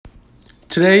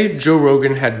Today, Joe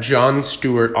Rogan had Jon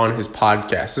Stewart on his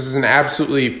podcast. This is an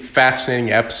absolutely fascinating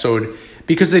episode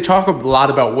because they talk a lot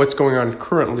about what's going on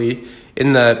currently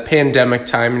in the pandemic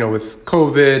time, with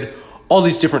COVID, all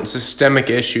these different systemic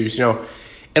issues, and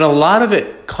a lot of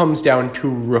it comes down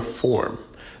to reform.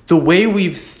 The way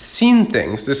we've seen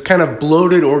things, this kind of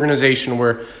bloated organization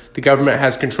where the government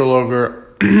has control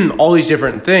over all these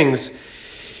different things,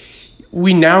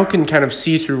 we now can kind of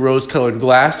see through rose-colored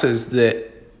glasses that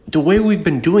the way we've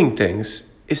been doing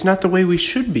things is not the way we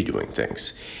should be doing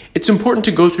things. It's important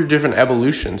to go through different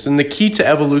evolutions, and the key to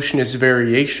evolution is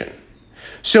variation.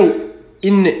 So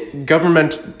in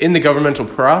the governmental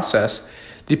process,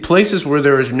 the places where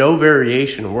there is no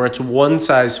variation, where it's one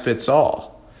size fits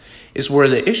all, is where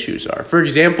the issues are. For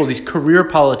example, these career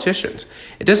politicians,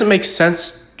 it doesn't make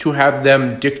sense to have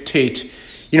them dictate,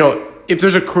 if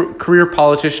there's a career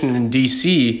politician in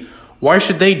DC, why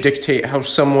should they dictate how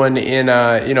someone in,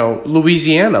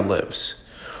 Louisiana lives?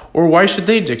 Or why should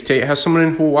they dictate how someone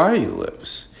in Hawaii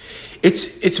lives?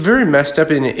 It's very messed up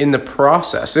in the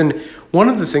process. And one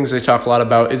of the things they talk a lot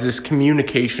about is this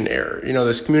communication error,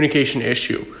 this communication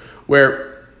issue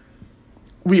where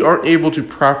we aren't able to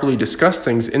properly discuss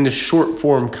things in the short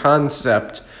form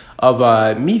concept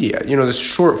of media, this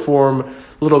short form,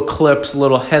 little clips,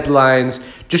 little headlines,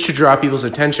 just to draw people's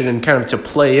attention and kind of to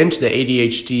play into the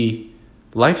ADHD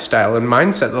lifestyle and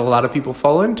mindset that a lot of people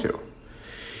fall into.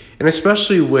 And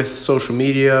especially with social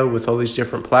media, with all these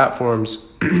different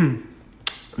platforms,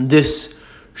 this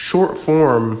short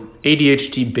form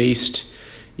ADHD-based,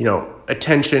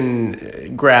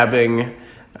 attention grabbing,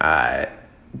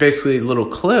 basically little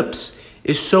clips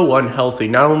is so unhealthy,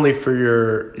 not only for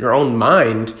your own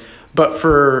mind, but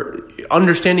for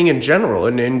understanding in general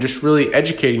and just really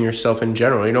educating yourself in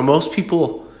general. Most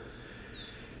people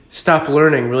stop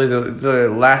learning really the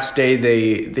last day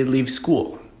they leave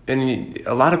school. And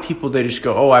a lot of people, they just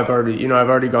go, I've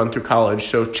already gone through college,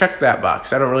 so check that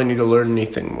box. I don't really need to learn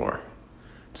anything more.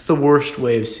 It's the worst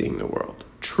way of seeing the world.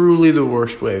 Truly the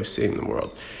worst way of seeing the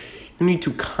world. You need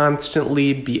to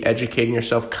constantly be educating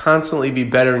yourself, constantly be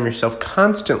bettering yourself,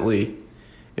 constantly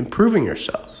improving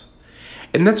yourself.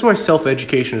 And that's why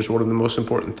self-education is one of the most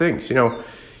important things.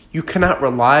 You cannot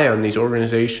rely on these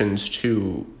organizations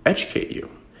to educate you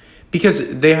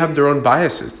because they have their own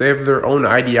biases. They have their own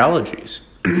ideologies.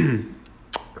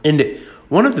 And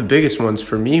one of the biggest ones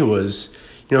for me was,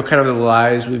 kind of the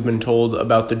lies we've been told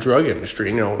about the drug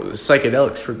industry,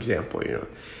 psychedelics, for example,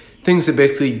 things that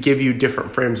basically give you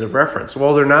different frames of reference.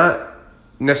 While they're not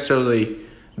necessarily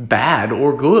bad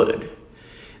or good,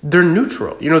 they're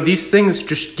neutral. These things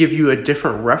just give you a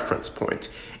different reference point.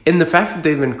 And the fact that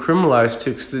they've been criminalized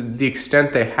to the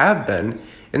extent they have been,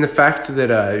 and the fact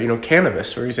that,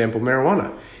 cannabis, for example,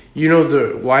 marijuana,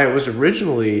 why it was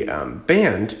originally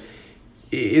banned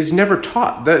is never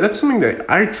taught. That's something that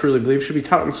I truly believe should be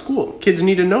taught in school. Kids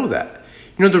need to know that.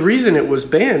 The reason it was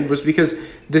banned was because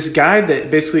this guy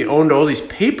that basically owned all these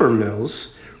paper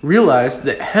mills realized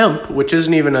that hemp, which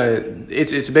isn't even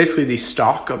it's basically the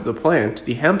stalk of the plant,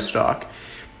 the hemp stalk,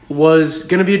 was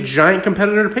going to be a giant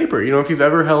competitor to paper. If you've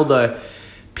ever held a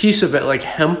piece of it like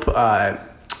hemp,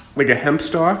 like a hemp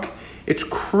stalk, it's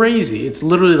crazy. It's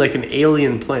literally like an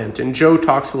alien plant. And Joe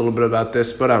talks a little bit about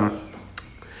this, but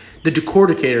the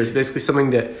decorticator is basically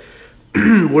something that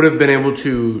would have been able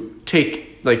to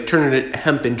turn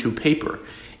hemp into paper.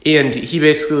 And he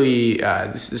basically,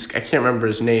 this I can't remember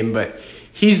his name, but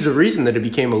he's the reason that it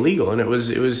became illegal. And it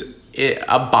was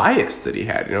a bias that he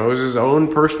had. It was his own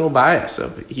personal bias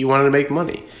of he wanted to make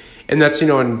money. And that's,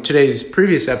 in today's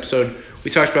previous episode, we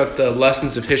talked about the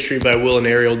lessons of history by Will and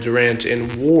Ariel Durant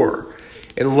and war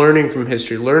and learning from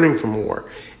history, learning from war.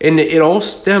 And it all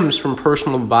stems from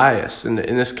personal bias and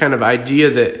this kind of idea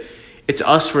that it's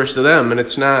us versus them. And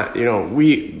it's not,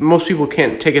 most people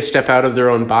can't take a step out of their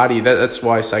own body. That's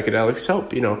why psychedelics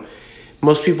help.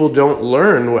 Most people don't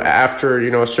learn after,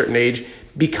 a certain age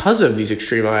because of these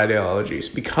extreme ideologies,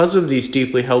 because of these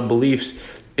deeply held beliefs.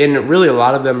 And really a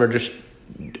lot of them are just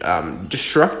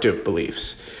destructive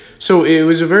beliefs. So it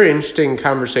was a very interesting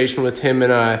conversation with him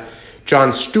and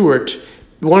Jon Stewart.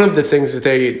 One of the things that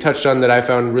they touched on that I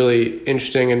found really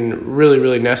interesting and really,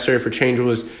 really necessary for change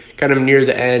was kind of near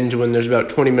the end when there's about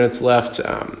 20 minutes left,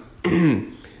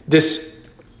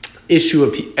 this issue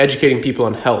of educating people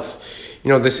on health.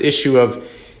 This issue of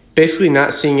basically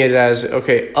not seeing it as,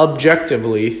 okay,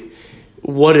 objectively,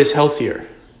 what is healthier?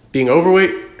 Being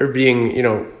overweight or being,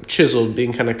 chiseled,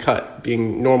 being kind of cut,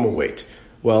 being normal weight?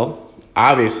 Well,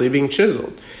 obviously being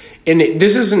chiseled. And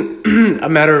this isn't a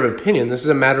matter of opinion. This is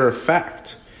a matter of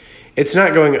fact. It's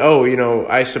not going,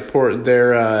 I support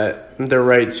their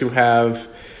right to have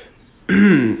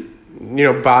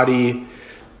body,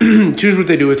 choose what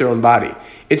they do with their own body.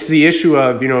 It's the issue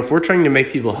of, if we're trying to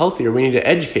make people healthier, we need to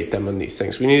educate them on these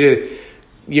things. We need to,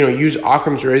 use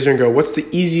Occam's razor and go, what's the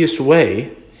easiest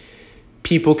way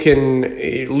people can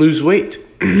lose weight?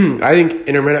 I think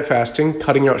intermittent fasting,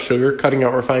 cutting out sugar, cutting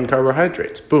out refined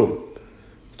carbohydrates. Boom.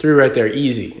 3 right there,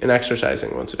 easy, and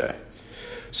exercising once a day.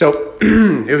 So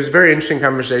it was a very interesting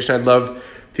conversation. I'd love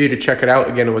for you to check it out.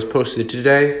 Again, it was posted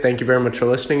today. Thank you very much for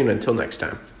listening, and until next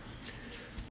time.